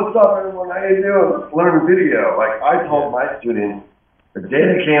like, yo, what's up, everyone? How you doing? Let's learn video. Like, I told my students, the day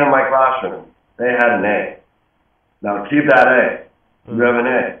they came in my classroom, they had an A. Now, keep that A. You have an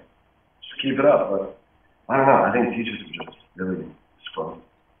A. Just keep it up. But I don't know. I think teachers are just really scrubby.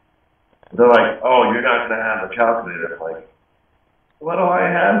 They're like, oh, you're not going to have a calculator. I'm like, what do I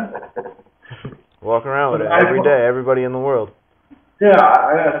have? Walking around with it every day, everybody in the world. Yeah,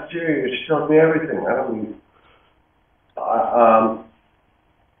 I asked Jerry. She tells me everything. I don't mean... I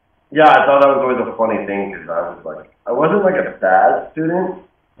thought that was always a funny thing because I wasn't like a bad student,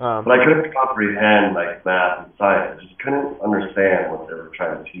 but I couldn't comprehend like math and science. I just couldn't understand what they were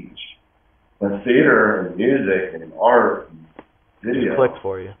trying to teach. But theater and music and art and video, just clicked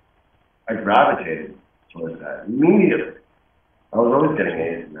for you. I gravitated towards that immediately. I was always getting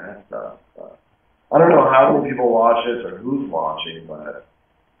A's in that stuff. I don't know how many people watch this or who's watching, but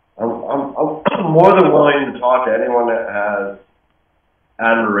I'm more than willing to talk to anyone that has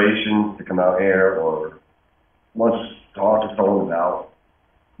admiration to come out here or wants to talk to someone about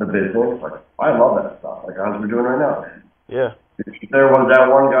the business. Like, I love that stuff, like as we're doing right now. Yeah. There was that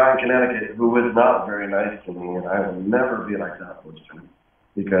one guy in Connecticut who was not very nice to me, and I will never be like that person.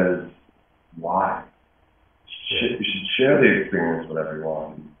 Because why? You should share the experience with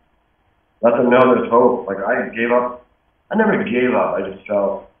everyone. Let them know there's hope. Like, I gave up. I never gave up. I just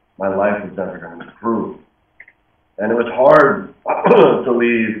felt my life was never going to improve. And it was hard to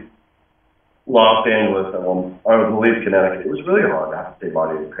leave Los Angeles. I was to leave Connecticut. It was really hard. I have to stay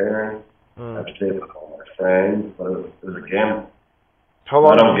by your parents. I have to stay with all my friends. But it was a gamble. How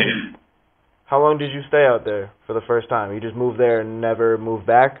long did you stay out there for the first time? You just moved there and never moved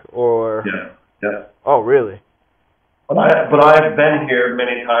back, or? Yeah. Oh, really? But I've been here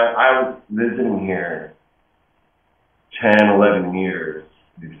many times. I was visiting here 10, 11 years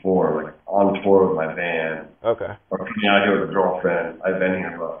before, like on tour with my band. Okay. Or coming out here with a girlfriend. I've been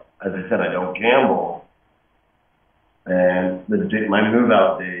here, but as I said, I don't gamble. And my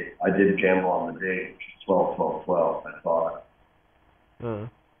move-out date, I did gamble on the date, which is 12/12/12, I thought.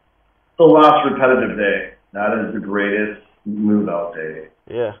 The last repetitive day. That is the greatest move-out day.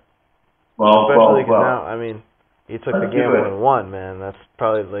 Yeah. Especially because now, I mean, you took the gamble and won, man. That's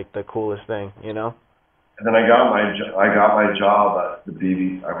probably like the coolest thing, you know? And then I got my job at the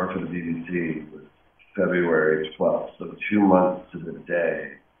BBC. I worked for the BBC. It was February 12th, so 2 months to the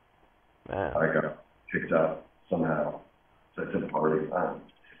day. Man. I got picked up somehow. So it's a party.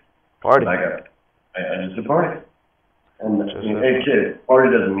 Party. I just a party. And hey kid,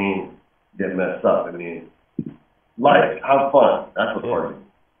 party doesn't mean get messed up. It means life, have fun. That's what party means.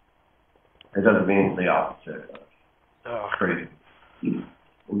 It doesn't mean the opposite. Crazy.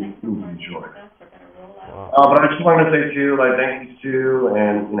 Enjoy. But I just wanted to say too, like, thank you too,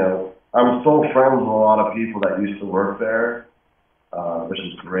 and you know, I'm still friends with a lot of people that used to work there, which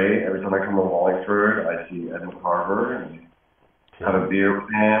is great. Every time I come to Wallingford, I see Ed McCarver and have a beer with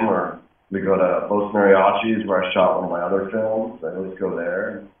him, or we go to Los Mariachis where I shot one of my other films. I always go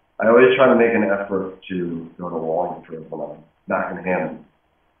there. I always try to make an effort to go to Wallingford when I'm back in Hammond.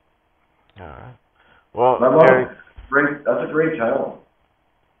 All right. Well, that's a great town.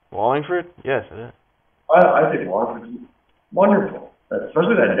 Wallingford? Yes, it is. I think Washington's wonderful,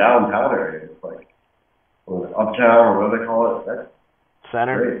 especially that downtown area. It's like uptown or what do they call it? That's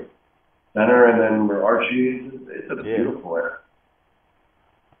Center. great. Center, and then where Archie's. It's a beautiful area.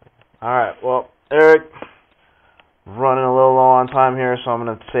 All right. Well, Eric, running a little low on time here, so I'm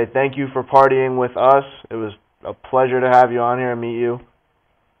going to say thank you for partying with us. It was a pleasure to have you on here and meet you.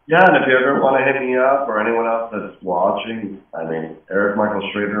 Yeah, and if you ever want to hit me up or anyone else that's watching, I mean, Eric Michael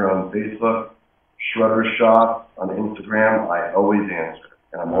Schrader on Facebook, Schrader Shop on Instagram, I always answer.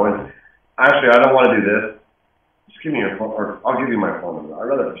 And I'm always, actually, I don't want to do this. Just give me your phone, or I'll give you my phone number. I'd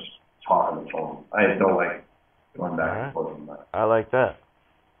rather just talk on the phone. I don't like going back and forth on that. I like that.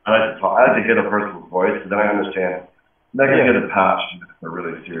 I like to talk. I like to get a person's voice, and then I understand. They're going to get a passion if they're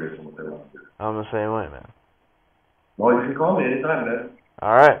really serious in what they want to do. I'm the same way, man. Well, you can call me anytime, man.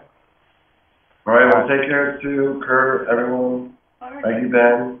 All right. All right, well, take care too, Kurt, everyone. Thank you,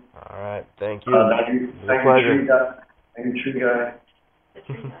 Ben. All right, thank you. Thank you, Tree Guy. Thank you, Tree Guy.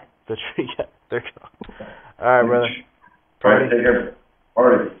 The Tree Guy. They're gone. All right, brother. All right, take care. All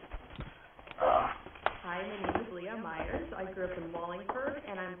right. Hi, my name is Leah Myers. I grew up in Wallingford,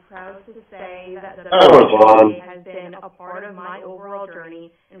 and I'm proud to say that WPAA has been a part of my overall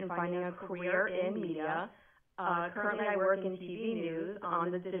journey in finding a career in media. Currently, I work in TV news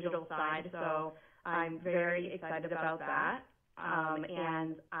on the digital side, so I'm very excited about that.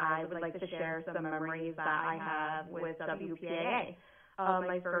 And I would like to share some memories that I have with WPAA.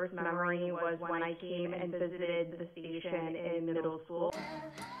 My first memory was when I came and visited the station in middle school.